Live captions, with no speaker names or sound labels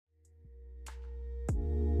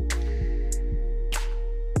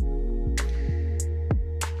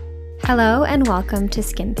Hello and welcome to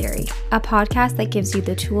Skin Theory, a podcast that gives you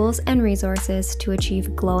the tools and resources to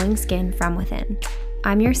achieve glowing skin from within.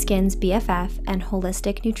 I'm your skin's BFF and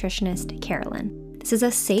holistic nutritionist, Carolyn. This is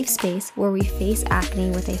a safe space where we face acne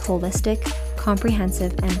with a holistic,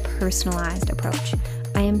 comprehensive, and personalized approach.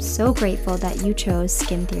 I am so grateful that you chose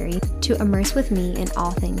Skin Theory to immerse with me in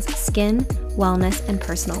all things skin, wellness, and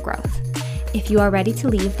personal growth. If you are ready to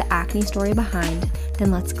leave the acne story behind,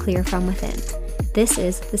 then let's clear from within. This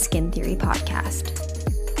is the Skin Theory Podcast.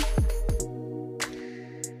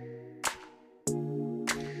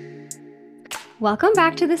 Welcome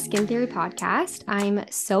back to the Skin Theory Podcast. I'm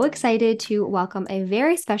so excited to welcome a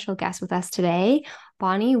very special guest with us today.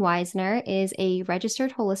 Bonnie Weisner is a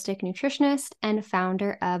registered holistic nutritionist and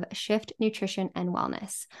founder of Shift Nutrition and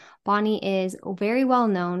Wellness. Bonnie is very well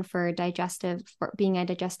known for being a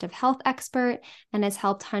digestive health expert and has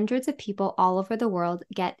helped hundreds of people all over the world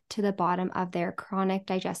get to the bottom of their chronic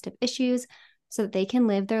digestive issues so that they can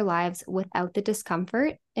live their lives without the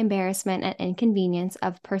discomfort, embarrassment, and inconvenience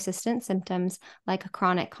of persistent symptoms like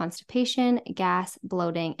chronic constipation, gas,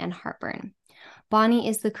 bloating, and heartburn. Bonnie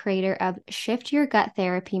is the creator of Shift Your Gut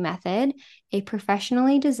Therapy Method, a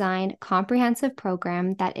professionally designed comprehensive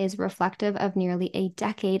program that is reflective of nearly a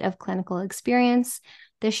decade of clinical experience.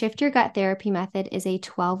 The Shift Your Gut Therapy Method is a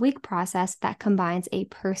 12-week process that combines a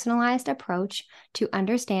personalized approach to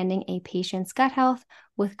understanding a patient's gut health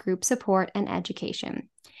with group support and education.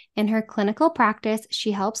 In her clinical practice,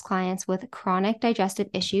 she helps clients with chronic digestive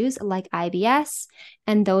issues like IBS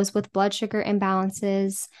and those with blood sugar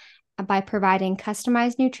imbalances by providing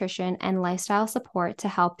customized nutrition and lifestyle support to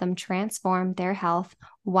help them transform their health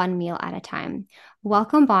one meal at a time.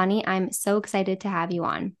 Welcome, Bonnie. I'm so excited to have you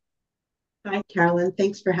on. Hi, Carolyn.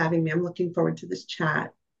 Thanks for having me. I'm looking forward to this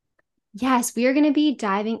chat. Yes, we are going to be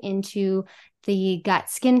diving into the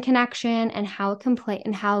gut-skin connection and how it can play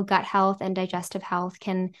and how gut health and digestive health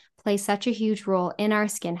can play such a huge role in our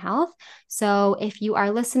skin health. So if you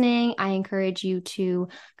are listening, I encourage you to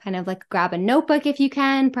kind of like grab a notebook if you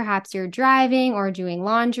can. Perhaps you're driving or doing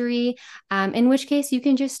laundry, in which case you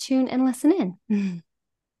can just tune and listen in.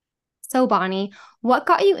 So Bonnie, what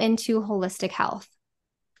got you into holistic health?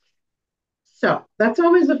 So that's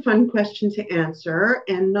always a fun question to answer.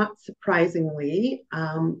 And not surprisingly,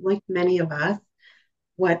 like many of us,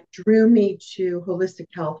 what drew me to holistic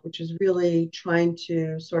health, which is really trying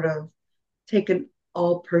to sort of take an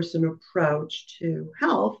all-person approach to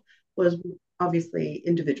health, was obviously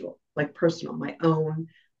individual, like personal, my own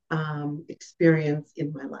experience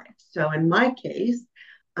in my life. So in my case,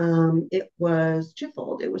 it was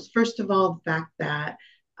twofold. It was first of all the fact that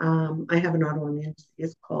I have an autoimmune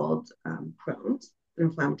disease called Crohn's, an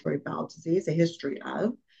inflammatory bowel disease, a history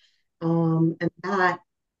of, and that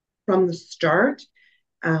from the start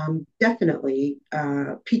definitely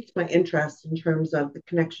piqued my interest in terms of the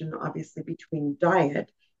connection, obviously, between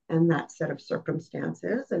diet and that set of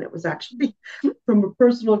circumstances. And it was actually from a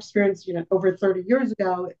personal experience, over 30 years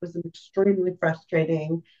ago, it was an extremely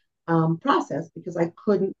frustrating process because I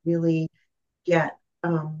couldn't really get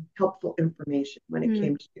helpful information when it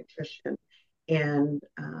came to nutrition and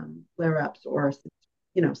flare-ups or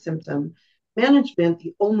symptom management.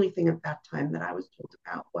 The only thing at that time that I was told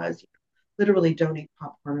about was literally don't eat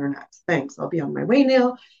popcorn or nuts. Thanks, I'll be on my way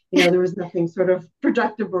now. There was nothing sort of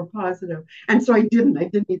productive or positive. And so I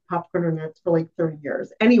didn't eat popcorn or nuts for like 30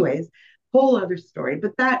 years. Anyways, whole other story.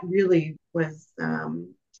 But that really was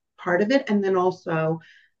part of it. And then also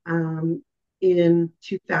in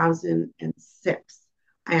 2006,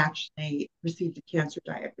 I actually received a cancer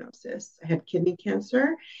diagnosis. I had kidney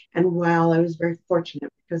cancer. And while I was very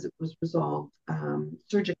fortunate because it was resolved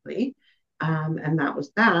surgically, and that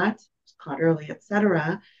was that, was caught early,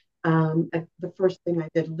 etc. The first thing I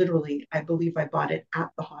did, literally, I believe I bought it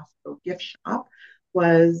at the hospital gift shop,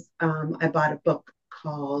 was I bought a book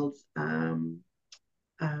called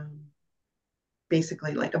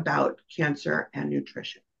basically like about cancer and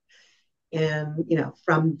nutrition. And,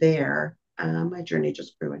 from there, my journey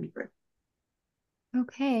just grew and grew.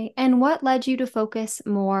 Okay. And what led you to focus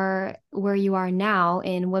more where you are now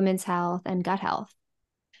in women's health and gut health?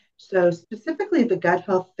 So specifically, the gut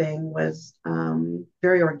health thing was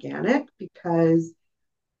very organic because,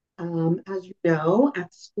 as you know,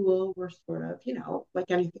 at school, we're sort of, like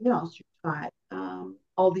anything else, you're taught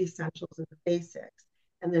all the essentials and the basics.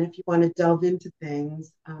 And then if you want to delve into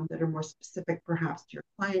things that are more specific, perhaps to your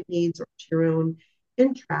client needs or to your own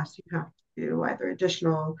interests, you have to do either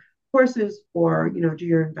additional courses or, do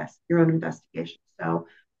your own investigation. So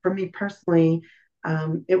for me personally,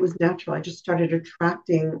 it was natural. I just started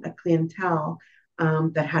attracting a clientele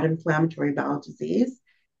that had inflammatory bowel disease.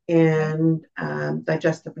 Okay. and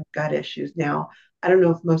digestive and gut issues. Now, I don't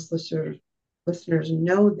know if most listeners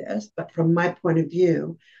know this, but from my point of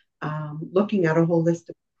view, looking at a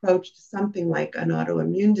holistic approach to something like an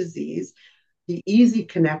autoimmune disease, the easy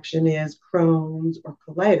connection is Crohn's or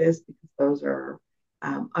colitis because those are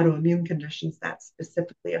autoimmune conditions that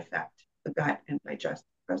specifically affect the gut and digestive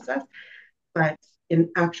process. But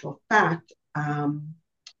in actual fact,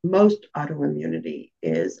 most autoimmunity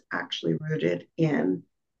is actually rooted in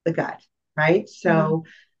the gut, right? Uh-huh. So,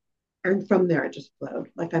 and from there it just flowed.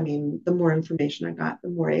 Like, I mean, the more information I got,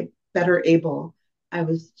 the better able I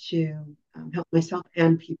was to help myself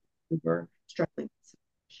and people who were struggling.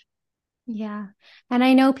 Yeah. And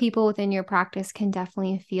I know people within your practice can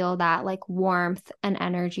definitely feel that like warmth and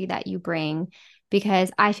energy that you bring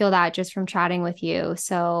because I feel that just from chatting with you.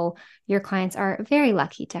 So your clients are very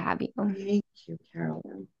lucky to have you. Thank you,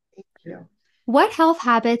 Carolyn. Thank you. What health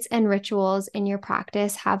habits and rituals in your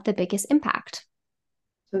practice have the biggest impact?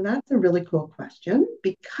 So that's a really cool question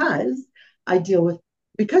because I deal with,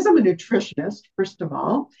 because I'm a nutritionist, first of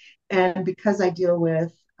all, and because I deal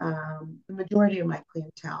with the majority of my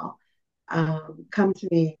clientele come to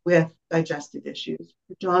me with digestive issues,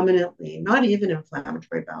 predominantly, not even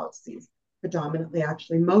inflammatory bowel disease, predominantly,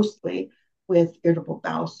 actually, mostly with irritable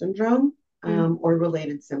bowel syndrome Mm. or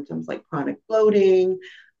related symptoms like chronic bloating,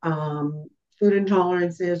 um, food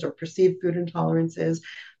intolerances or perceived food intolerances.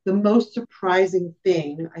 The most surprising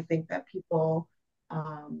thing I think that people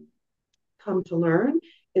um, come to learn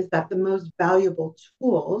is that the most valuable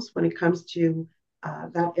tools when it comes to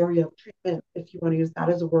that area of treatment, if you want to use that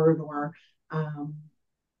as a word, or um,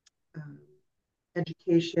 um,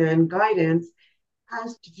 education guidance,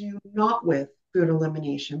 has to do not with food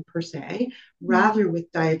elimination per se, Mm. rather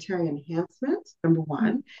with dietary enhancement, number Mm.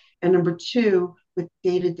 one, and number two, with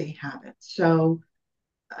day to day habits. So,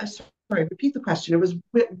 sorry, repeat the question. It was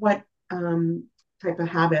what type of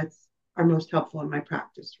habits are most helpful in my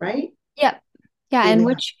practice, right? Yep. Yeah. And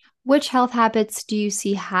Daily habits. which health habits do you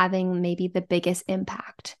see having maybe the biggest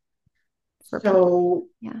impact for people? So,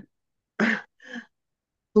 Yeah.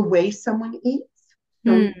 the way someone eats.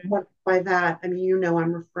 So, Hmm. what by that, I mean,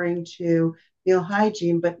 I'm referring to meal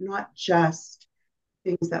hygiene, but not just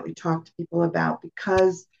things that we talk to people about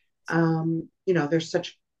because there's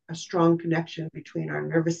such a strong connection between our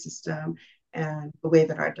nervous system and the way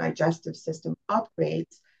that our digestive system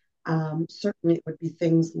operates. Certainly, it would be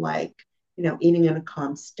things like eating in a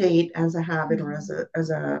calm state as a habit or Mhm. as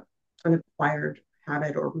a an acquired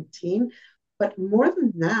habit or routine. But more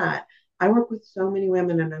than that, I work with so many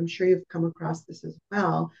women, and I'm sure you've come across this as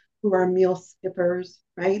well, who are meal skippers,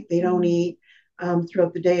 right? They don't Mhm. eat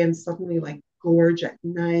throughout the day and suddenly like gorge at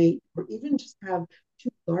night, or even just have two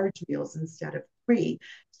large meals instead of three.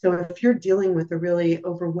 So if you're dealing with a really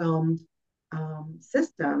overwhelmed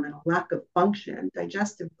system and a lack of function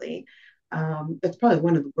digestively, that's probably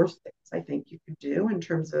one of the worst things I think you can do in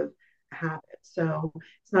terms of a habit. So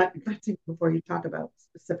it's not, that's even before you talk about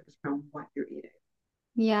specifics around what you're eating.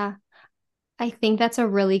 Yeah. I think that's a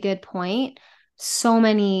really good point. So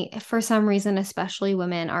many, for some reason, especially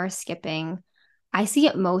women, are skipping. I see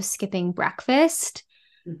it most skipping breakfast,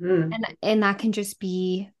 Mm-hmm. and that can just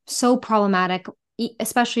be so problematic,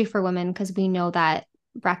 especially for women, because we know that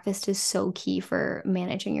breakfast is so key for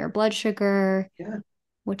managing your blood sugar, Yeah.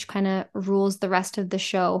 which kind of rules the rest of the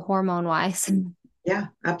show hormone wise. Yeah,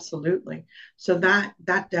 absolutely. So that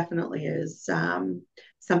definitely is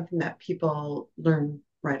something that people learn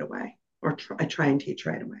right away, or I try and teach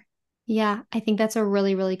right away. Yeah, I think that's a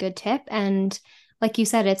really, really good tip. And like you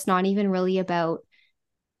said, it's not even really about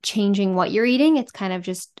changing what you're eating. It's kind of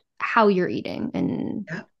just how you're eating and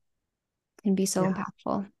Yeah, can be so yeah,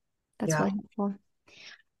 impactful. That's yeah. really helpful.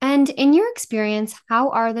 And in your experience, how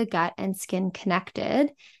are the gut and skin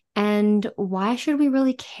connected? And why should we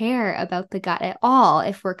really care about the gut at all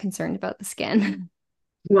if we're concerned about the skin?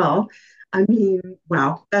 Well, I mean,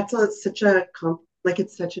 wow, such a like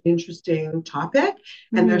it's such an interesting topic,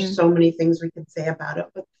 and there's Hmm. so many things we can say about it.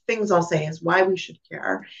 But the things I'll say is why we should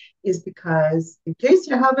care is because, in case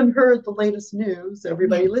you haven't heard the latest news, Yeah.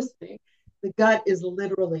 everybody listening, the gut is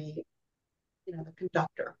literally the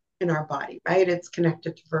conductor in our body, right? It's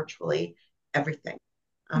connected to virtually everything.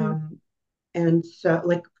 Mm. Um, and so,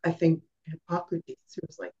 like, I think Hippocrates, who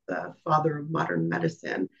was like the father of modern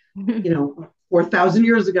medicine, 4,000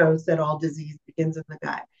 years ago, said all disease begins in the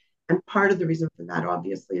gut. And part of the reason for that,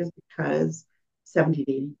 obviously, is because 70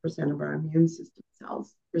 to 80% of our immune system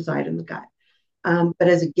cells reside in the gut. But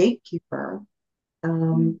as a gatekeeper,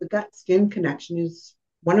 Mm. the gut skin connection is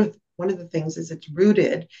one of the things is it's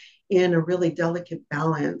rooted in a really delicate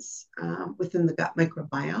balance within the gut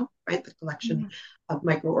microbiome, right? The collection of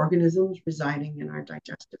microorganisms residing in our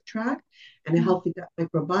digestive tract. And a healthy gut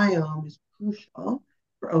microbiome is crucial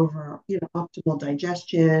for optimal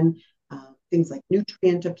digestion, things like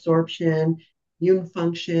nutrient absorption, immune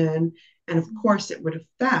function, and of course, it would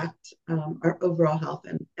affect our overall health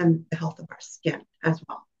and the health of our skin as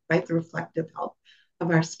well, right? The reflective health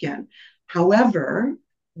of our skin. However,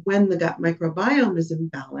 when the gut microbiome is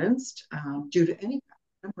imbalanced due to any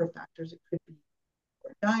number of factors, it could be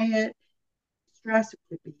poor diet, stress, it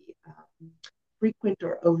could be frequent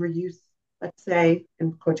or overuse, let's say,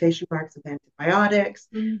 in quotation marks, of antibiotics.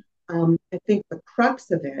 Mm. I think the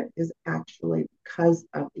crux of it is actually because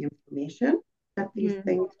of the inflammation that these Mm.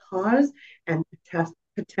 things cause and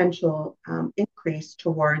potential increase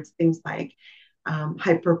towards things like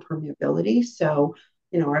hyperpermeability. So,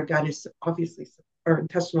 our gut is obviously, our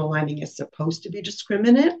intestinal lining is supposed to be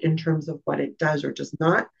discriminate in terms of what it does or does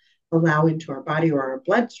not allow into our body or our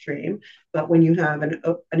bloodstream. But when you have an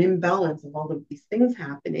imbalance of all of these things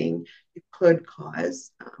happening, it could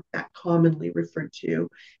cause that commonly referred to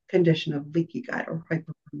condition of leaky gut or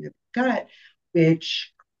hyperpermeable gut,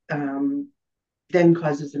 which then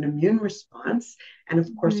causes an immune response. And of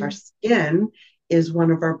course, our Mm. skin is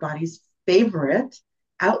one of our body's favorite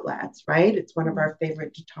outlets, right? It's one of our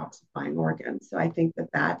favorite detoxifying organs. So I think that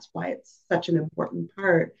that's why it's such an important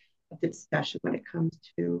part of the discussion when it comes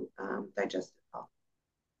to digestive health.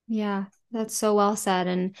 Yeah, that's so well said.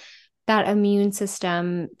 And that immune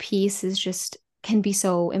system piece is just can be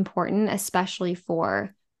so important, especially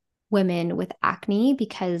for women with acne,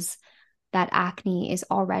 because that acne is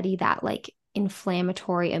already that like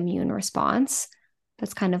inflammatory immune response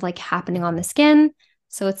that's kind of like happening on the skin.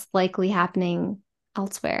 So it's likely happening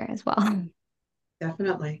elsewhere as well.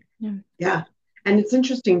 Definitely. Yeah. Yeah. And it's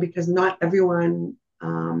interesting because not everyone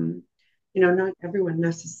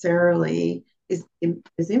necessarily is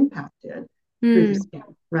impacted through the Mm, skin,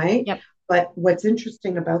 right? yep. But what's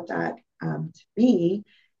interesting about that to me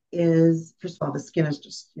is, first of all, the skin is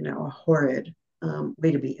just, a horrid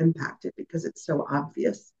way to be impacted because it's so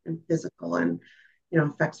obvious and physical and,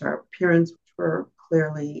 affects our appearance, which we're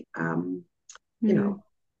clearly, you Mm, know,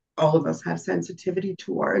 all of us have sensitivity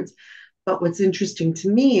towards. But what's interesting to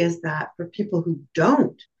me is that for people who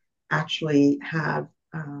don't actually have,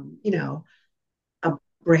 a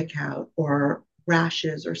breakout or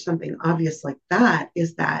rashes or something obvious like that,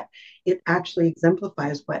 is that it actually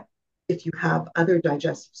exemplifies what, if you have other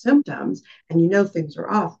digestive symptoms and things are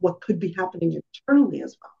off, what could be happening internally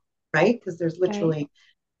as well, right? Because there's right. literally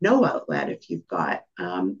no outlet if you've got,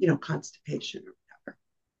 constipation or whatever.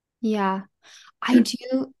 Yeah, I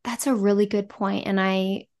do. That's a really good point. And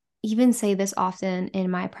I even say this often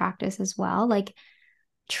in my practice as well. Like,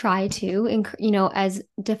 try to, as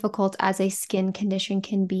difficult as a skin condition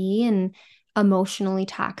can be and emotionally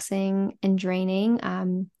taxing and draining,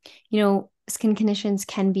 skin conditions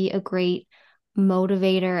can be a great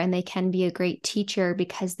motivator and they can be a great teacher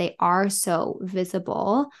because they are so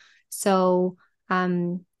visible. So,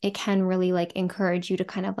 it can really like encourage you to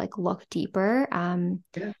kind of like look deeper.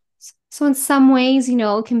 Yeah. So in some ways,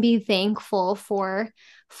 can be thankful for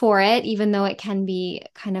it, even though it can be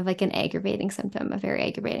kind of like an aggravating symptom, a very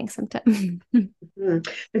aggravating symptom. Mhm.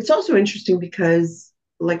 It's also interesting because,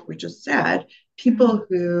 like we just said, Mhm. people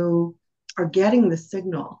who are getting the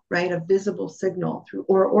signal, right, a visible signal through,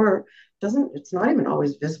 or doesn't, it's not even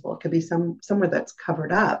always visible. It could be somewhere that's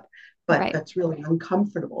covered up, but Right. that's really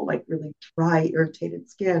uncomfortable, like really dry, irritated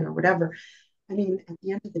skin or whatever. I mean, at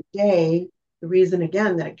the end of the day, the reason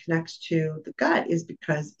again that it connects to the gut is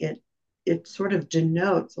because it sort of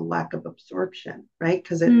denotes a lack of absorption, right?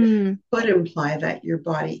 Because it Mm, could imply that your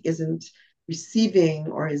body isn't receiving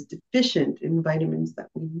or is deficient in vitamins that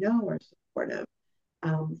we know are supportive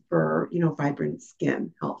for vibrant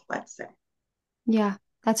skin health, let's say. yeah,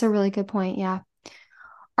 that's a really good point. Yeah.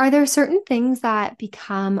 Are there certain things that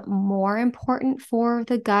become more important for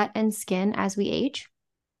the gut and skin as we age?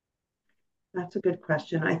 That's a good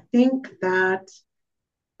question. I think that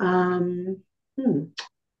um, hmm,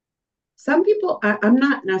 some people, I'm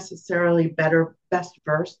not necessarily best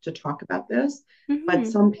versed to talk about this, but Hmm.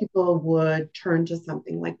 some people would turn to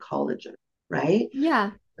something like collagen, right?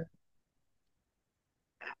 Yeah,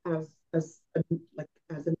 As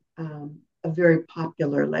a very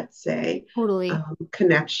popular, let's say, totally.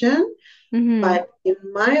 connection. Hmm. But in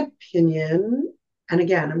my opinion, and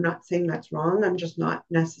again, I'm not saying that's wrong, I'm just not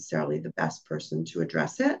necessarily the best person to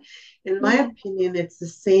address it. In my Yeah. opinion, it's the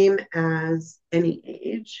same as any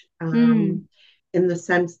age, Mm, in the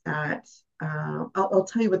sense that I'll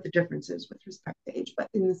tell you what the difference is with respect to age, but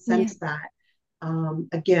in the yeah. sense that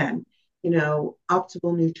Again,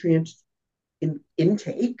 optimal nutrients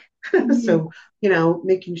intake. Mhm. So,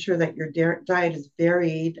 making sure that your diet is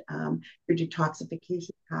varied, your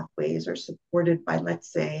detoxification pathways are supported by,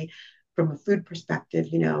 let's say, from a food perspective,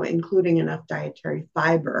 including enough dietary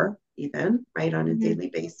fiber, even, right, on a Mhm. daily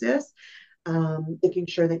basis. Making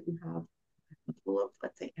sure that you have full of,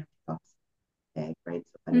 let's say, antioxidant egg, right?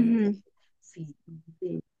 So vitamin A, Mhm. C,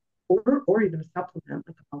 D, or even a supplement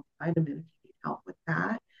like a multivitamin if you need help with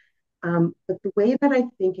that. But the way that I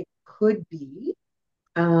think it could be,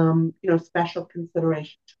 special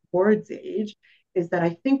consideration towards age is that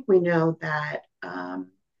I think we know that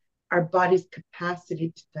our body's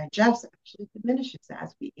capacity to digest actually diminishes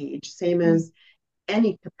as we age, same Mhm. as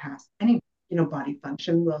any capacity, any body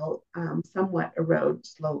function will somewhat erode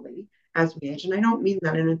slowly as we age. And I don't mean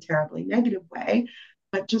that in a terribly negative way,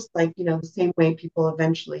 but just like the same way people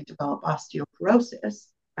eventually develop osteoporosis,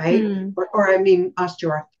 right? Mhm. Or I mean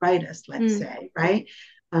osteoarthritis, let's Mhm. say, right?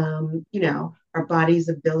 Our body's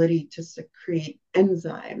ability to secrete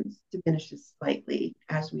enzymes diminishes slightly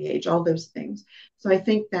as we age, all those things. So I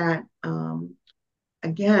think that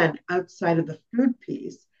again, outside of the food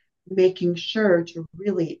piece, making sure to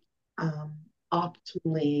really um,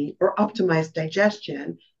 optimally or optimize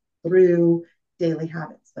digestion through daily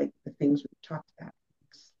habits, like the things we've talked about,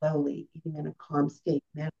 slowly, eating in a calm state,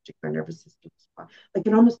 managing our nervous system. Like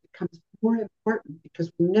it almost becomes more important because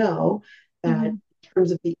we know that Mhm. in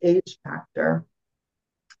terms of the age factor,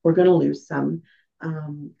 we're going to lose some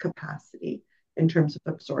capacity in terms of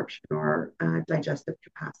absorption or digestive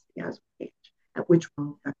capacity as we age, which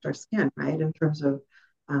will affect our skin, right? In terms of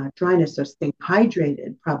dryness, so staying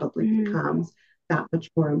hydrated probably Mhm. becomes that much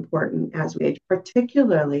more important as we age,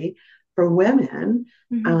 particularly for women,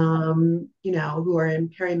 Mhm. who are in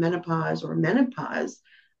perimenopause or menopause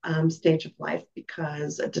stage of life,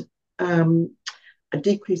 because um, a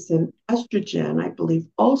decrease in estrogen, I believe,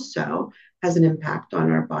 also has an impact on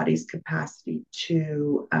our body's capacity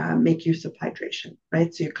to make use of hydration,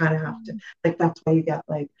 right? So you kind of have to, like, that's why you get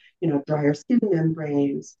like, drier skin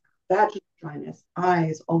membranes, vaginal dryness,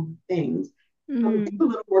 eyes, all the things become a Mhm.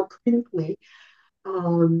 little more crinkly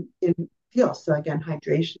in peel. So again,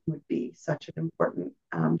 hydration would be such an important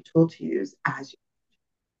tool to use as it's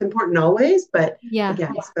important always, but Yeah.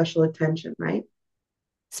 again, special attention, right?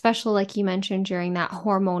 Especially like you mentioned during that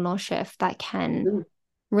hormonal shift that can Mm,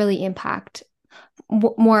 really impact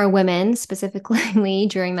more women specifically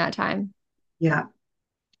during that time. yeah, Do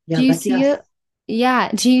yeah, you but see yes, it?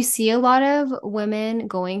 Yeah. Do you see a lot of women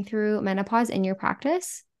going through menopause in your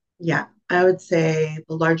practice? yeah, I would say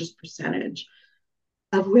the largest percentage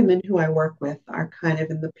of women who I work with are kind of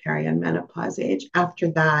in the peri and menopause age.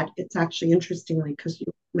 After that, it's actually interestingly, because you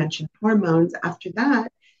mentioned hormones, after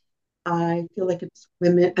that, I feel like it's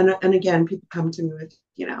women, and again, people come to me with,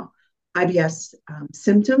 IBS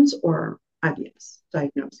symptoms or IBS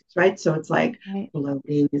diagnoses, right? So it's like Right.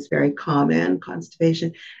 bloating is very common,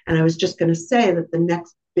 constipation. And I was just going to say that the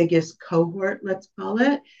next biggest cohort, let's call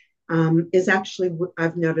it, is actually,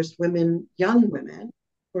 I've noticed women, young women,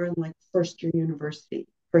 who are in like first year university,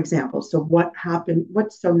 for example. So what happened,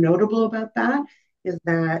 what's so notable about that is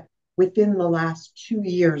that within the last 2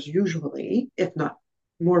 years, usually, if not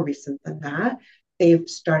more recent than that, they've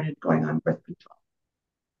started going on birth control,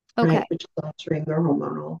 Okay. right? Which is altering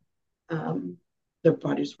um, their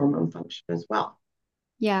body's hormone function as well.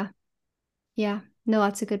 Yeah. Yeah. No,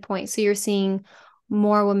 that's a good point. So you're seeing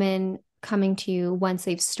more women coming to you once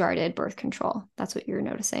they've started birth control. That's what you're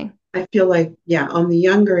noticing. I feel like, yeah, on the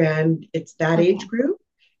younger end, it's that age Okay. group.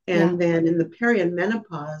 Yeah. And then in the peri and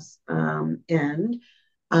menopause end,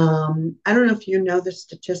 I don't know if you know the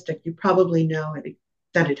statistic, you probably know it,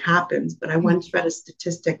 that it happens, but I once read a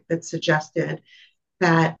statistic that suggested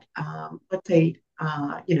that, let's say,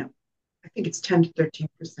 I think it's 10 to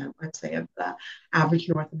 13%, let's say, of the average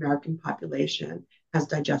North American population has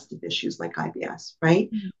digestive issues like IBS, right?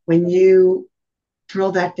 When you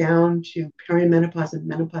drill that down to perimenopause and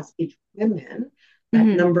menopause age women, that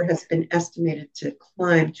Mm-hmm. number has been estimated to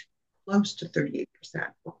climb to close to 38%,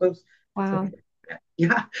 or close to Wow. 40%.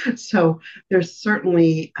 Yeah. So there's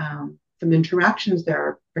certainly some interactions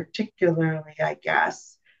there, particularly, I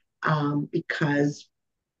guess, because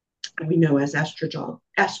we know as estrogen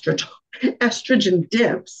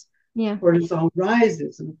dips, Yeah. cortisol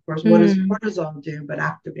rises. And of course, what does Mm. cortisol do but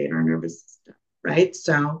activate our nervous system, right?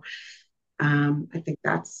 So I think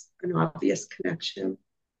that's an obvious connection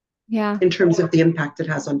Yeah. in terms of the impact it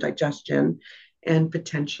has on digestion and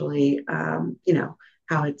potentially,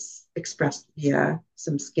 how it's expressed via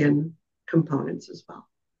some skin components as well.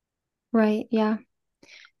 Right. Yeah.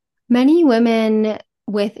 Many women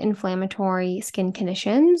with inflammatory skin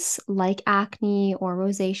conditions like acne or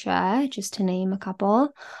rosacea, just to name a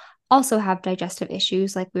couple, also have digestive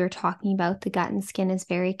issues, like we were talking about. The gut and skin is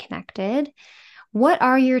very connected. What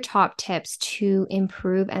are your top tips to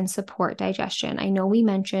improve and support digestion? I know we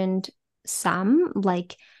mentioned some,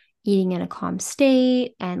 like eating in a calm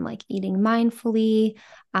state and like eating mindfully.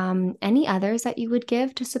 Any others that you would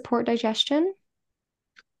give to support digestion?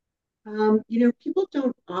 People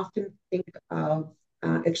don't often think of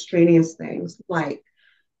extraneous things like,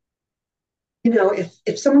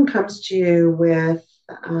 if someone comes to you with,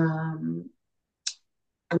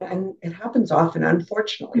 and it happens often,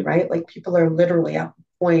 unfortunately, right? Like people are literally at the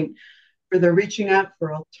point where they're reaching out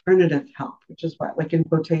for alternative help, which is what, like in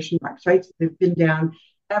quotation marks, right? So they've been down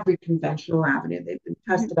every conventional avenue. They've been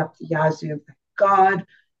Mhm. tested up the yazoo, thank God.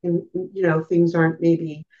 And, things aren't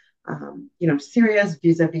maybe, serious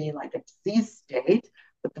vis-a-vis like a disease state,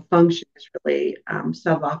 but the function is really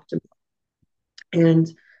suboptimal. And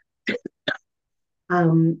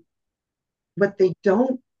um, what they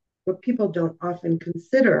don't, what people don't often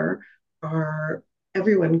consider are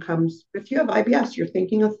everyone comes, if you have IBS, you're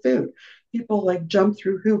thinking of food. People like jump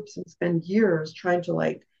through hoops and spend years trying to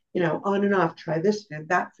like, on and off, try this food,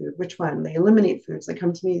 that food, which one? They eliminate foods. They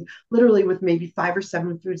come to me literally with maybe 5 or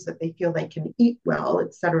 7 foods that they feel they can eat well,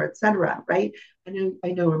 et cetera, right? I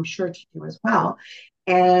know, I'm sure to you as well.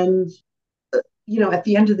 And at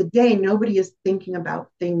the end of the day, nobody is thinking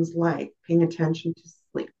about things like paying attention to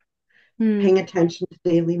sleep, Mm, paying attention to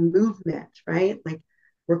daily movement, right? Like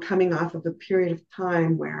we're coming off of a period of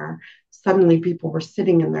time where suddenly people were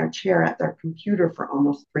sitting in their chair at their computer for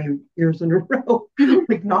almost 3 years in a row,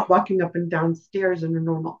 like not walking up and down stairs in a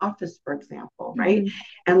normal office, for example, right? mhm.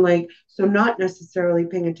 And like, so not necessarily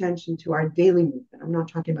paying attention to our daily movement. I'm not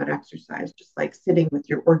talking about exercise, just like sitting with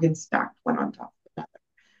your organs stacked one on top of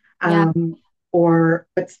another. Yeah. Um,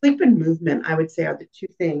 but sleep and movement, I would say, are the two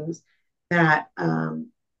things that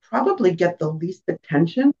probably get the least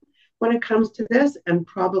attention when it comes to this, and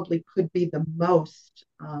probably could be the most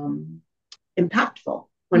impactful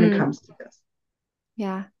when it Mm, comes to this.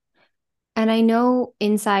 yeah. And I know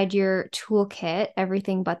inside your toolkit,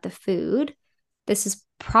 everything but the food, this is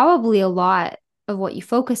probably a lot of what you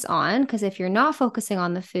focus on. Because if you're not focusing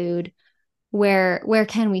on the food, where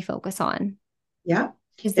can we focus on? Yeah,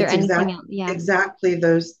 Is there it's anything else? Yeah. exactly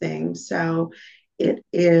those things. So it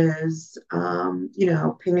is,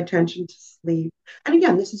 paying attention to sleep. And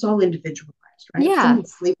again, this is all individualized, right? If Yeah.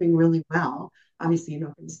 someone's sleeping really well, obviously you're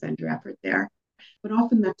not going to spend your effort there. But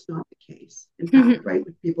often that's not the case. In fact, right,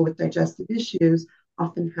 with people with digestive issues,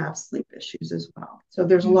 often have sleep issues as well. So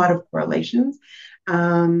there's a lot of correlations.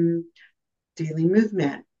 Um, Daily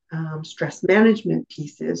movement, stress management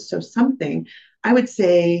pieces. So something I would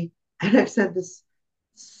say, and I've said this,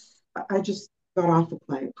 I just got off a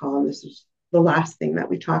client call, and this is the last thing that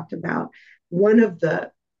we talked about. One of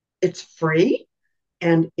the, it's free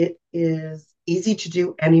and it is easy to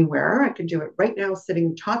do anywhere. I can do it right now,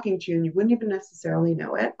 sitting talking to you, and you wouldn't even necessarily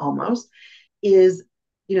know it almost. Is,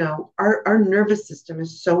 our nervous system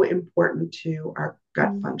is so important to our gut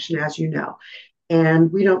Mm, function, as you know,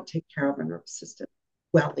 and we don't take care of our nervous system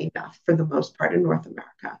well enough for the most part in North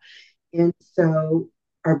America. And so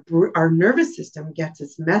our nervous system gets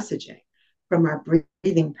its messaging from our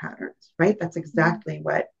breathing patterns, right? That's mm, exactly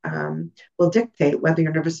what will dictate whether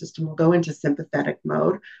your nervous system will go into sympathetic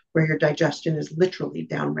mode, where your digestion is literally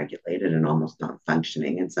downregulated and almost not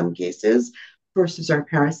functioning in some cases, versus our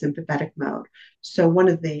parasympathetic mode. So, one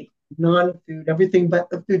of the non food, everything but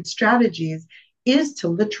the food strategies is to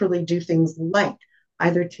literally do things like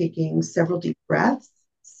either taking several deep breaths,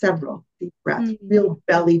 mm, real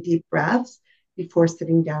belly deep breaths before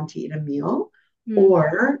sitting down to eat a meal, mm,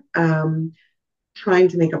 or trying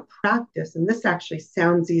to make a practice. And this actually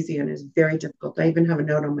sounds easy and is very difficult. I even have a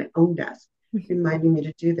note on my own desk reminding me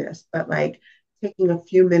to do this, but like taking a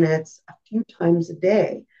few minutes, a few times a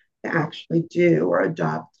day to actually do or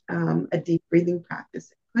adopt a deep breathing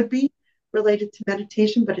practice. It could be related to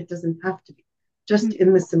meditation, but it doesn't have to be. Just mm.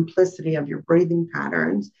 in the simplicity of your breathing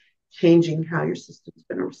patterns, changing how your system's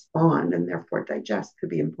going to respond and therefore digest could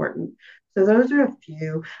be important. So those are a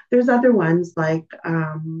few. There's other ones like,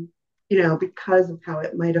 because of how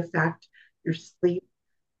it might affect your sleep,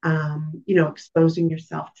 exposing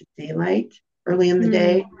yourself to daylight early in the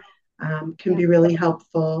day Mm. can Yeah. be really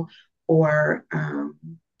helpful. Or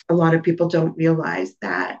a lot of people don't realize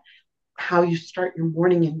that how you start your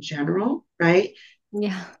morning in general, right?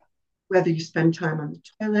 Yeah. Whether you spend time on the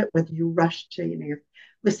toilet, whether you rush to,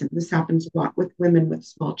 listen, this happens a lot with women with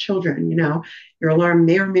small children, your alarm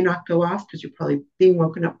may or may not go off because you're probably being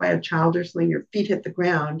woken up by a child or something, your feet hit the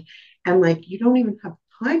ground, and like you don't even have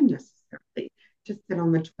time necessarily to sit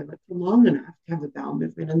on the toilet for long enough to have a bowel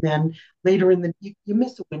movement. And then later in the, you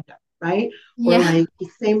miss a window, right? Or Yeah. like the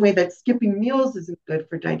same way that skipping meals isn't good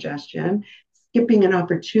for digestion, skipping an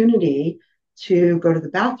opportunity to go to the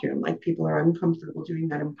bathroom, like people are uncomfortable doing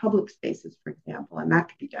that in public spaces, for example, and that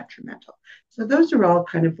could be detrimental. So those are all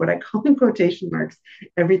kind of what I call in quotation marks,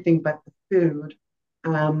 everything but the food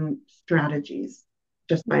strategies,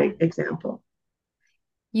 just Yeah. by example.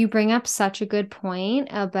 You bring up such a good point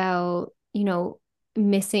about,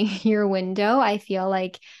 missing your window. I feel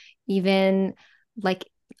like even like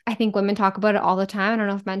I think women talk about it all the time. I don't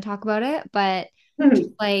know if men talk about it, but just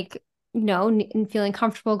Hmm. like, feeling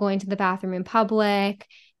comfortable going to the bathroom in public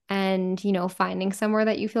and, finding somewhere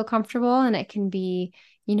that you feel comfortable. And it can be,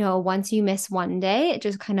 once you miss one day, it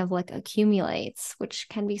just kind of like accumulates, which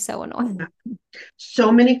can be so annoying.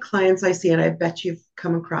 So many clients I see, and I bet you've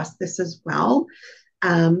come across this as well,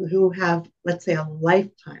 who have, let's say, a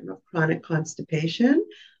lifetime of chronic constipation.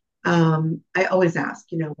 I always ask,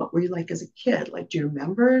 what were you like as a kid? Like, do you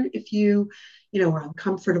remember if you were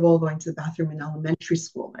uncomfortable going to the bathroom in elementary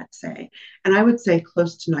school, let's say? And I would say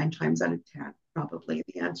close to 9 times out of 10, probably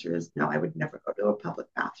the answer is no, I would never go to a public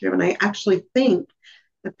bathroom. And I actually think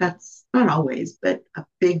that that's not always, but a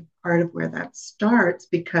big part of where that starts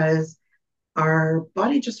because our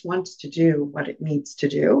body just wants to do what it needs to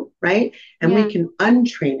do, right? And we Yeah. can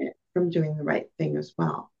untrain it from doing the right thing as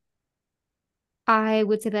well. I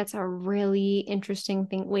would say that's a really interesting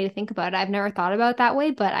way to think about it. I've never thought about it that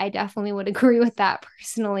way, but I definitely would agree with that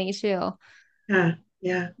personally too. Yeah,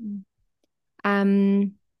 yeah.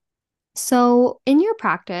 Um, so in your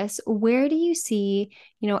practice, where do you see,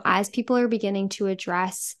 as people are beginning to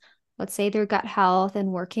address, let's say their gut health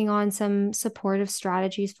and working on some supportive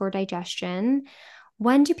strategies for digestion,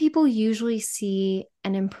 when do people usually see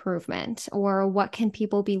an improvement, or what can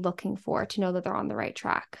people be looking for to know that they're on the right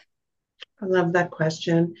track? I love that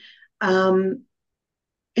question. Um,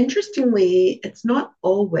 Interestingly, it's not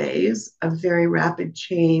always a very rapid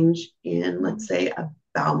change in, let's say, a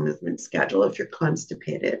bowel movement schedule if you're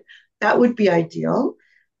constipated. That would be ideal.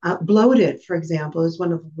 Bloated, for example, is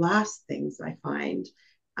one of the last things I find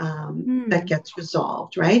that Hmm. gets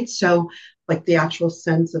resolved, right? So, like the actual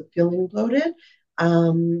sense of feeling bloated.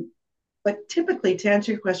 Um, but typically, to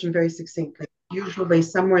answer your question very succinctly, usually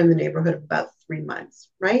somewhere in the neighborhood of about 3 months,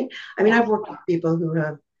 right? I mean, Yeah. I've worked with people who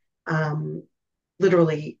have um,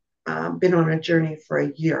 literally been on a journey for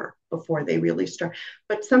a year before they really start.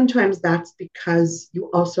 But sometimes that's because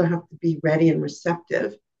you also have to be ready and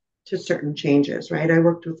receptive to certain changes, right? I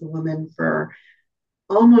worked with a woman for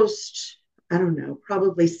almost, I don't know,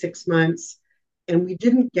 probably 6 months, and we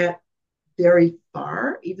didn't get very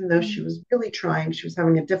far, even though she Mm. was really trying. She was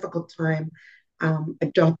having a difficult time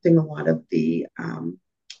adopting a lot of the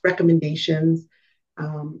recommendations.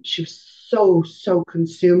 She was so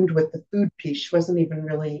consumed with the food piece. She wasn't even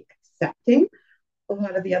really accepting a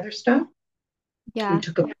lot of the other stuff. We Yeah.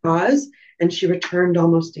 took a pause and she returned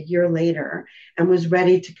almost a year later and was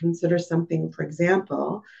ready to consider something, for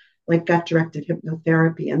example, like gut directed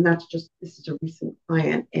hypnotherapy. And that's just, this is a recent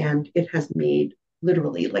client and it has made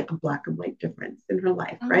literally like a black and white difference in her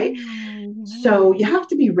life, right? Oh, yeah. So you have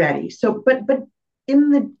to be ready. So, but in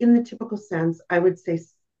the typical sense, I would say,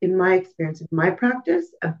 in my experience, in my practice,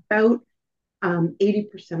 about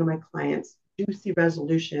 80% of my clients do see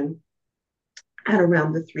resolution at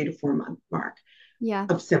around the 3 to 4 month mark Yeah.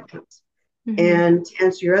 of symptoms. Hmm. And to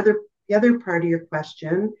answer the other part of your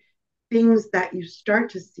question, things that you start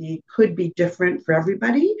to see could be different for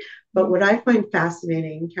everybody. But what I find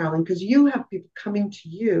fascinating, Carolyn, because you have people coming to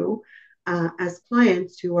you as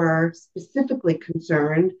clients who are specifically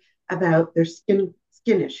concerned about their skin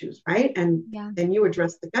issues, right? And Yeah. then you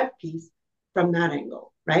address the gut piece from that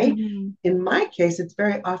angle, right? Hmm. In my case, it's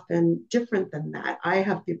very often different than that. I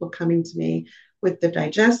have people coming to me with the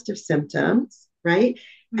digestive symptoms, right?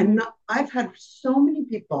 And Hmm. not, I've had so many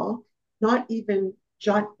people not even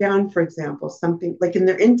jot down, for example, something like in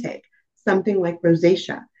their intake, something like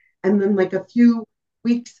rosacea. And then, like a few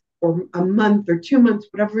weeks or a month or 2 months,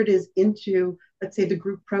 whatever it is, into, let's say, the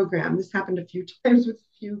group program. This happened a few times with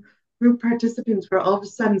a few group participants where all of a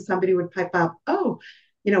sudden somebody would pipe up, oh,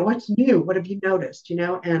 what's new? What have you noticed? And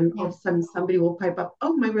all Yeah. of a sudden somebody will pipe up,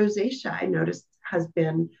 oh, my rosacea, I noticed, has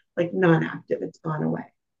been like non-active. It's gone away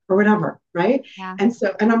or whatever, right? Yeah. And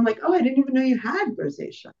so, and I'm like, oh, I didn't even know you had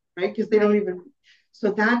rosacea, right? Because they don't Right. even,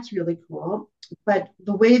 so that's really cool. But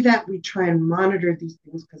the way that we try and monitor these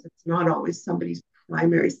things, because it's not always somebody's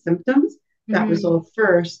primary symptoms that Hmm. resolve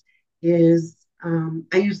first, is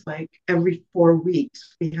I use like every 4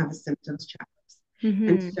 weeks, we have a symptoms checklist.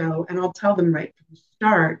 And Hmm. so, and I'll tell them right from the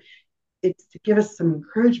start, it's to give us some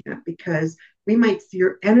encouragement because we might see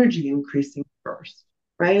your energy increasing first,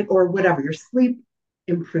 right? Or whatever, your sleep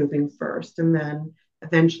improving first. And then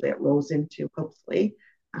eventually it rolls into hopefully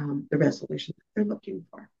the resolution that they're looking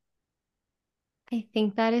for. I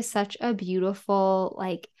think that is such a beautiful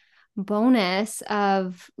like bonus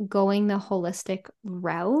of going the holistic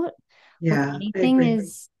route with Yeah, I anything agree.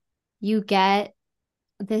 is you get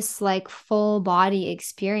this like full body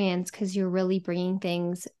experience because you're really bringing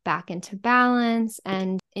things back into balance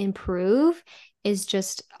and improve is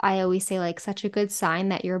just, I always say, like such a good sign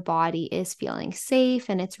that your body is feeling safe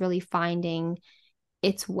and it's really finding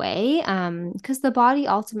its way because the body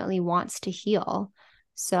ultimately wants to heal.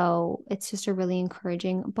 So it's just a really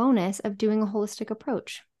encouraging bonus of doing a holistic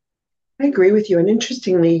approach. I agree with you. And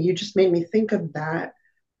interestingly, you just made me think of that.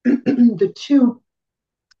 The two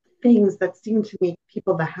things that seem to make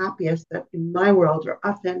people the happiest that in my world are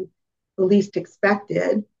often the least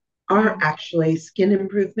expected are Mm. actually skin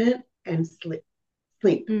improvement and sleep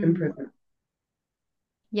Mm. improvement.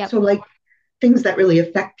 Yep. So, like things that really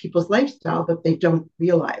affect people's lifestyle that they don't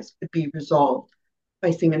realize could be resolved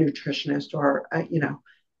by seeing a nutritionist or a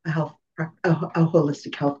health a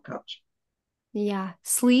holistic health coach. Yeah.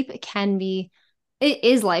 Sleep can be, it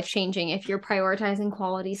is life changing if you're prioritizing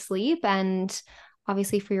quality sleep and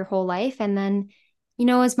obviously for your whole life. And then,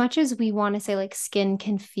 as much as we want to say like skin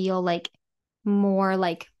can feel like more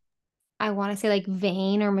like, I want to say like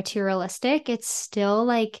vain or materialistic, it's still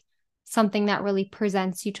like something that really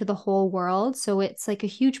presents you to the whole world. So it's like a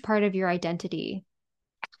huge part of your identity,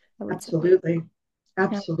 I would say. Absolutely, Yeah.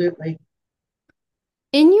 absolutely.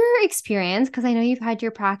 In your experience, because I know you've had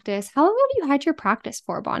your practice, how long have you had your practice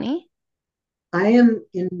for, Bonnie? I am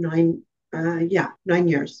in yeah, 9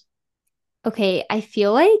 years. Okay, I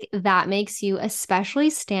feel like that makes you especially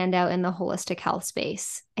stand out in the holistic health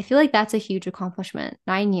space. I feel like that's a huge accomplishment.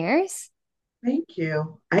 9 years? Thank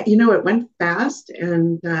you. It went fast,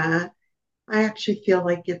 and I actually feel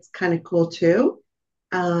like it's kind of cool too.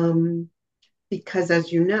 Um, because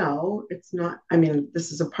as you know, it's not, I mean,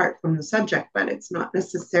 this is apart from the subject, but it's not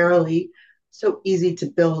necessarily so easy to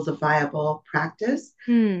build a viable practice.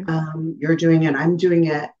 Hmm. You're doing it, I'm doing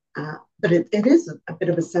it, but it is a bit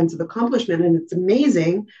of a sense of accomplishment, and it's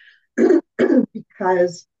amazing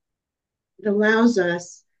because it allows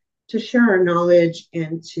us to share our knowledge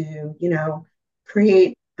and to,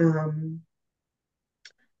 create a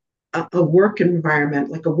work environment,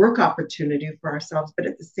 like a work opportunity for ourselves, but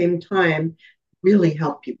at the same time, really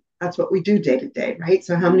help people. That's what we do day to day, right?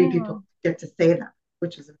 So, how many Yeah. people get to say that,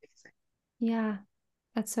 which is amazing? Yeah,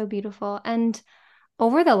 that's so beautiful. And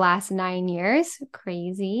over the last 9 years,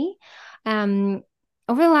 crazy. Um,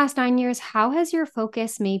 over the last 9 years, how has your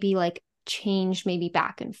focus maybe like changed maybe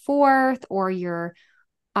back and forth or your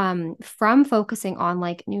from focusing on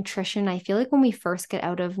like nutrition? I feel like when we first get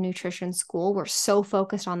out of nutrition school, we're so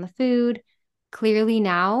focused on the food. Clearly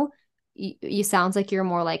now, you sounds like you're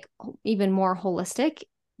more like even more holistic.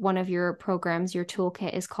 One of your programs, your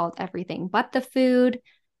toolkit is called Everything But the Food.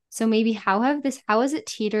 So maybe how has it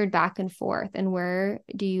teetered back and forth and where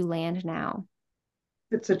do you land now?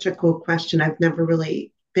 It's such a cool question. I've never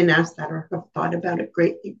really been asked that or have thought about it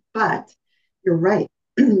greatly, but you're right.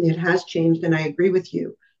 It has changed, and I agree with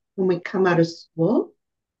you. When we come out of school,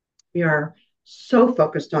 we are so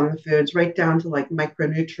focused on the foods, right down to like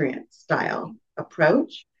micronutrient style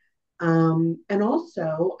approach. And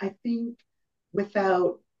also, I think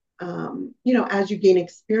without, as you gain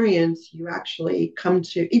experience, you actually come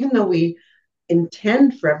to, even though we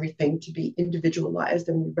intend for everything to be individualized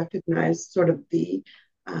and we recognize sort of the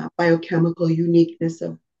biochemical uniqueness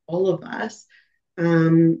of all of us,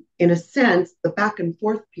 in a sense, the back and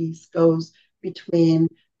forth piece goes between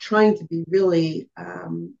trying to be really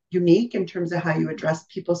unique in terms of how you address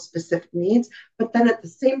people's specific needs, but then at the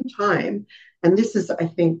same time, and this is, I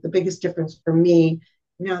think, the biggest difference for me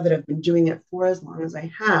now that I've been doing it for as long as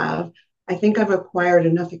I have. I think I've acquired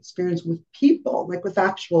enough experience with people, like with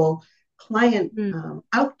actual client Mm.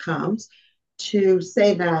 outcomes, to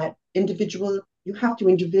say that you have to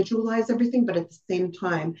individualize everything, but at the same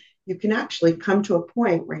time, you can actually come to a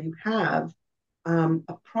point where you have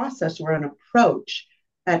a process or an approach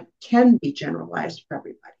that can be generalized for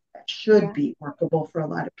everybody, that should Yeah. be workable for a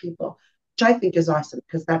lot of people, which I think is awesome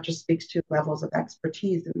because that just speaks to levels of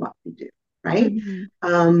expertise in what we do, right? Mhm.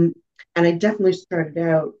 Um, and I definitely started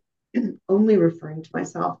out only referring to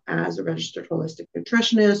myself as a registered holistic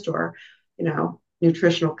nutritionist or,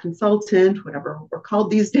 nutritional consultant, whatever we're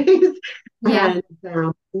called these days. Yeah.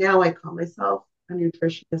 And now I call myself a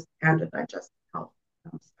nutritionist and a digestive health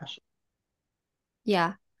specialist.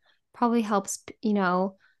 Yeah. Probably helps,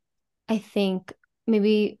 I think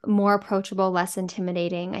maybe more approachable, less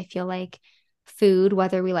intimidating. I feel like food,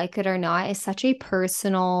 whether we like it or not, is such a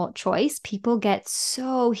personal choice. People get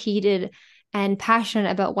so heated and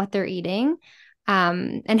passionate about what they're eating,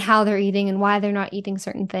 and how they're eating and why they're not eating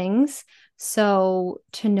certain things. So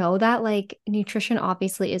to know that like nutrition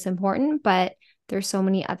obviously is important, but there's so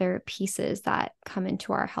many other pieces that come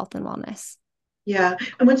into our health and wellness. Yeah.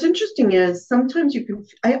 And what's interesting is sometimes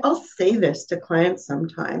I'll say this to clients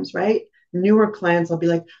sometimes, right? Newer clients, I'll be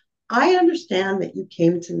like, I understand that you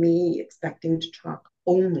came to me expecting to talk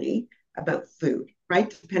only about food, right?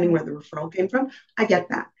 Depending Right. where the referral came from. I get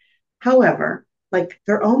that. However, like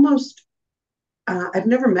they're almost I've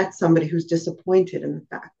never met somebody who's disappointed in the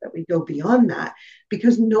fact that we go beyond that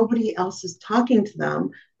because nobody else is talking to them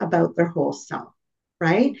about their whole self,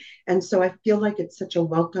 right? And so I feel like it's such a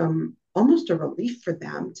welcome, almost a relief for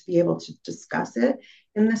them to be able to discuss it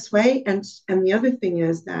in this way. And the other thing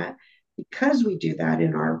is that because we do that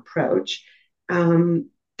in our approach,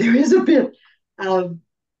 there is a bit of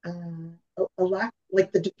a lack,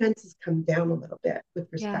 like the defenses come down a little bit with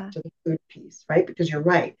Yeah. respect to the food piece, right? Because you're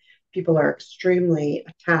right, people are extremely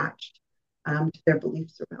attached to their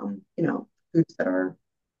beliefs around, foods that are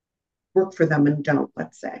work for them and don't,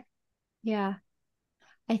 let's say. Yeah.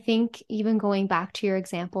 I think even going back to your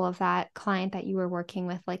example of that client that you were working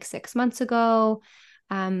with like 6 months ago,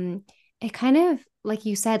 um, it kind of, like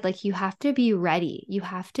you said, like you have to be ready, you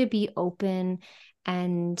have to be open,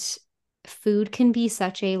 and food can be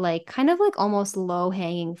such a like kind of like almost low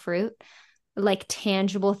hanging fruit, like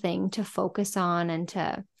tangible thing to focus on and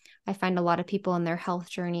to, I find a lot of people in their health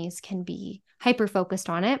journeys can be hyper focused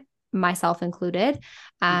on it, myself included.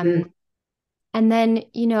 Mm-hmm. Um, and then,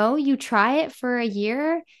 you try it for a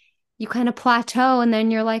year, you kind of plateau, and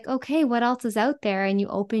then you're like, okay, what else is out there? And you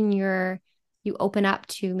open up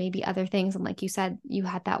to maybe other things. And like you said, you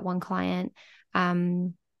had that one client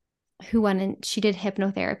um who went and she did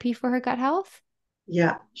hypnotherapy for her gut health.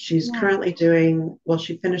 Yeah, she's Yeah. currently doing, well,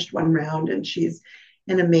 she finished one round and she's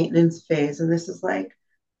in a maintenance phase. And this is like,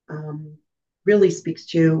 um, really speaks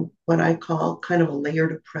to what I call kind of a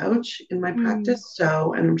layered approach in my Mm, practice.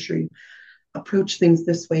 So, and I'm sure you approach things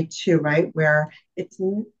this way too, right? Where it's,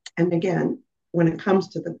 and again, when it comes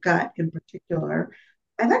to the gut in particular,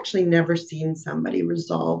 I've actually never seen somebody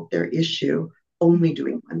resolve their issue only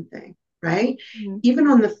doing one thing, right? mm, Even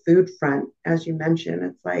on the food front, as you mentioned,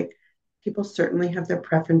 it's like people certainly have their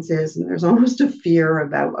preferences and there's almost a fear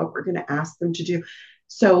about what we're going to ask them to do.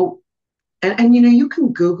 So, and you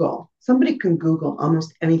can Google, somebody can Google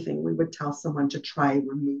almost anything we would tell someone to try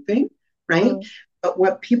removing, right? totally. But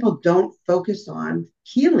what people don't focus on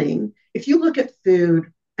healing, if you look at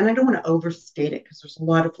food, and I don't want to overstate it because there's a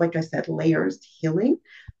lot of, like I said, layers to healing,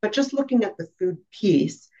 but just looking at the food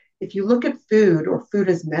piece, if you look at food or food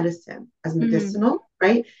as medicine, as Mm, medicinal,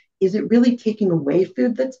 right? Is it really taking away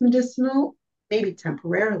food that's medicinal? Maybe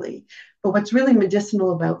temporarily. But what's really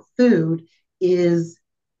medicinal about food is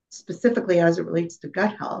specifically as it relates to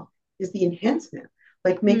gut health, is the enhancement,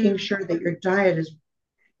 like making mm, sure that your diet is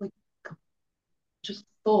like just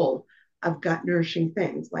full of gut nourishing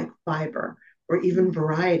things like fiber or even mm.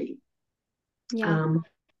 variety. Yeah. Um,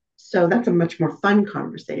 so that's a much more fun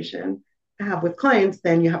conversation to have with clients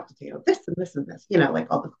than you have to say, oh, this and this and this, like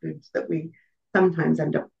all the foods that we sometimes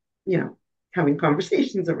end up, you know, having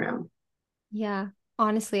conversations around. Yeah.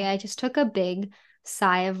 Honestly, I just took a big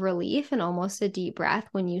sigh of relief and almost a deep breath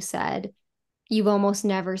when you said you've almost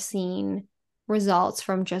never seen results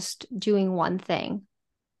from just doing one thing.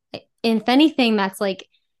 If anything, that's like,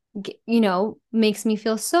 makes me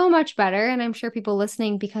feel so much better. And I'm sure people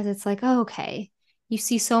listening, because it's like, oh, okay, you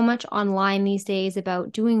see so much online these days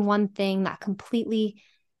about doing one thing that completely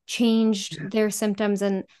changed Yeah. their symptoms.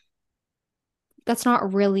 And that's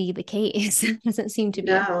not really the case. It doesn't seem to be.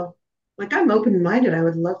 No, like I'm open minded. I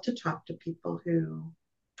would love to talk to people who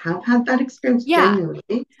have had that experience Yeah, genuinely.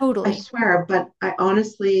 I totally. swear, but I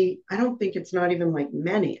honestly, I don't think it's not even like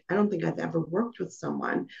many. I don't think I've ever worked with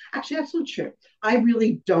someone. Actually, that's not true. I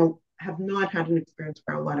really don't have not had an experience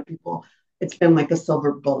where a lot of people, it's been like a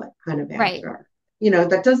silver bullet kind of Right. answer.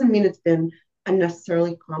 That doesn't mean it's been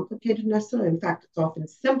unnecessarily complicated necessarily. In fact, it's often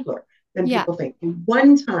simpler than Yeah. people think.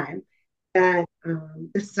 One time that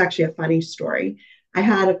this is actually a funny story. I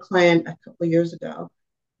had a client a couple of years ago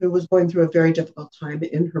who was going through a very difficult time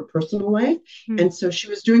in her personal life. Mm, And so she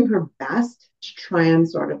was doing her best to try and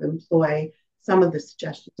sort of employ some of the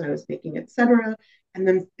suggestions I was making, et cetera.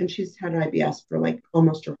 And she's had IBS for like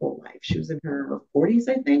almost her whole life. She was in her 40s,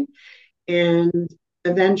 I think. And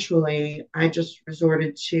eventually I just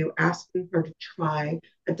resorted to asking her to try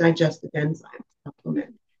a digestive enzyme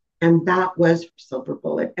supplement. And that was her silver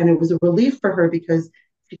bullet. And it was a relief for her because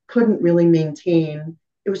she couldn't really maintain,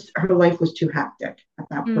 it was, her life was too hectic at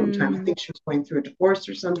that point in time. I Mm. think she was going through a divorce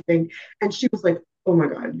or something. And she was like, oh my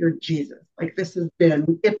God, you're Jesus. Like, this has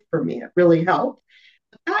been it for me. It really helped.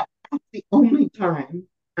 But that's the only time.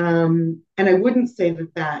 And I wouldn't say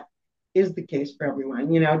that that is the case for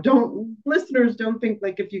everyone. Don't, listeners, don't think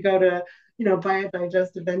like if you go to, buy a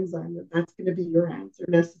digestive enzyme, that that's going to be your answer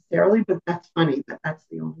necessarily. But that's funny that that's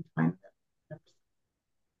the only time that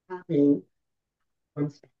I'm having one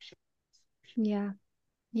station. Yeah.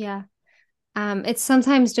 Yeah. It's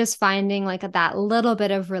sometimes just finding like that little bit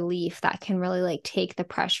of relief that can really like take the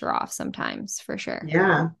pressure off sometimes, for sure. Yeah,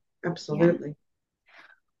 Yeah. absolutely.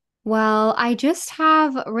 Well, I just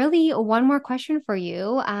have really one more question for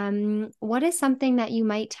you. What is something that you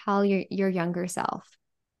might tell your younger self?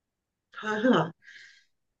 Uh-huh.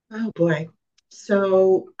 Oh boy.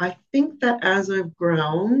 So I think that as I've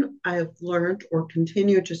grown, I've learned or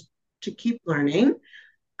continue just to keep learning.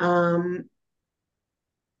 Um,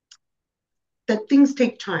 that things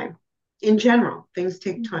take time. In general, things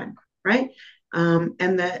take time, right? And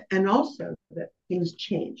also that things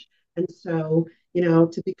change. And so,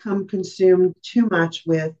 to become consumed too much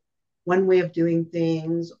with one way of doing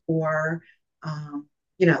things, or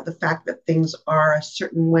the fact that things are a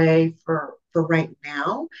certain way for right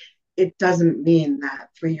now, it doesn't mean that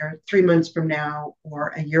 3 months from now or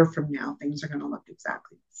a year from now things are going to look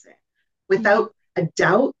exactly the same. Yeah. Without a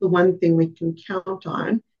doubt, the one thing we can count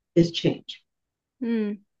on is change.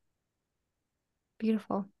 Mm,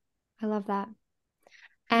 beautiful. I love that.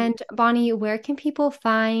 And Bonnie, where can people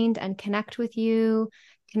find and connect with you,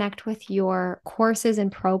 connect with your courses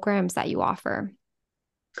and programs that you offer?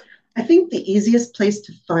 I think the easiest place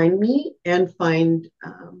to find me and find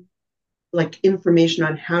like information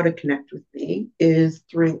on how to connect with me is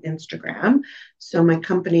through Instagram. So my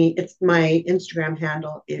Instagram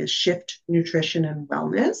handle is Shift Nutrition and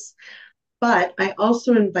Wellness. But I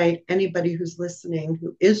also invite anybody who's listening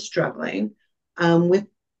who is struggling with,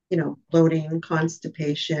 bloating,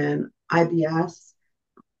 constipation, IBS,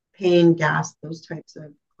 pain, gas, those types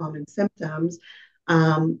of common symptoms,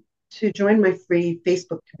 um, to join my free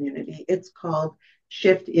Facebook community. It's called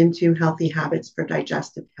Shift into Healthy Habits for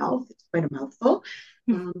Digestive Health. It's quite a mouthful.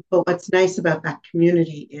 But what's nice about that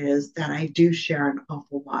community is that I do share an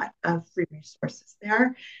awful lot of free resources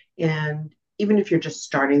there. And even if you're just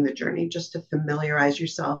starting the journey, just to familiarize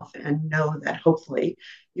yourself and know that hopefully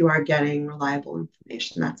you are getting reliable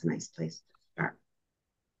information, that's a nice place to start.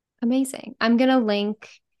 Amazing. I'm going to link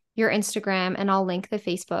your Instagram and I'll link the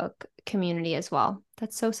Facebook community as well.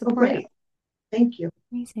 That's so Oh, supportive. great. Thank you.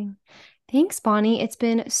 Amazing. Thanks, Bonnie. It's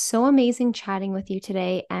been so amazing chatting with you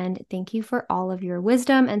today. And thank you for all of your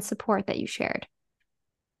wisdom and support that you shared.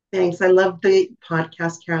 Thanks. I love the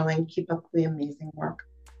podcast, Caroline. Keep up the amazing work.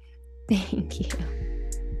 Thank you.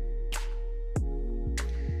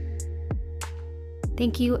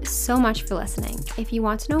 Thank you so much for listening. If you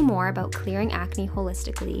want to know more about clearing acne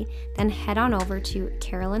holistically, then head on over to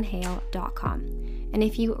carolynhale.com. And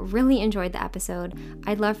if you really enjoyed the episode,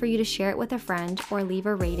 I'd love for you to share it with a friend or leave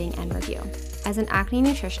a rating and review. As an acne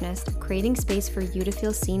nutritionist, creating space for you to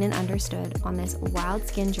feel seen and understood on this wild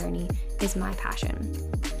skin journey is my passion.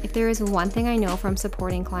 If there is one thing I know from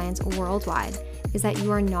supporting clients worldwide, is that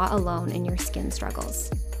you are not alone in your skin struggles.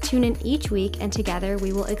 Tune in each week and together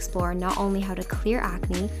we will explore not only how to clear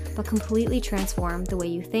acne, but completely transform the way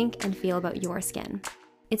you think and feel about your skin.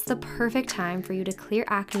 It's the perfect time for you to clear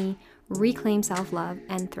acne, reclaim self-love,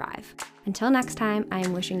 and thrive. Until next time, I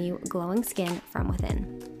am wishing you glowing skin from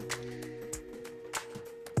within.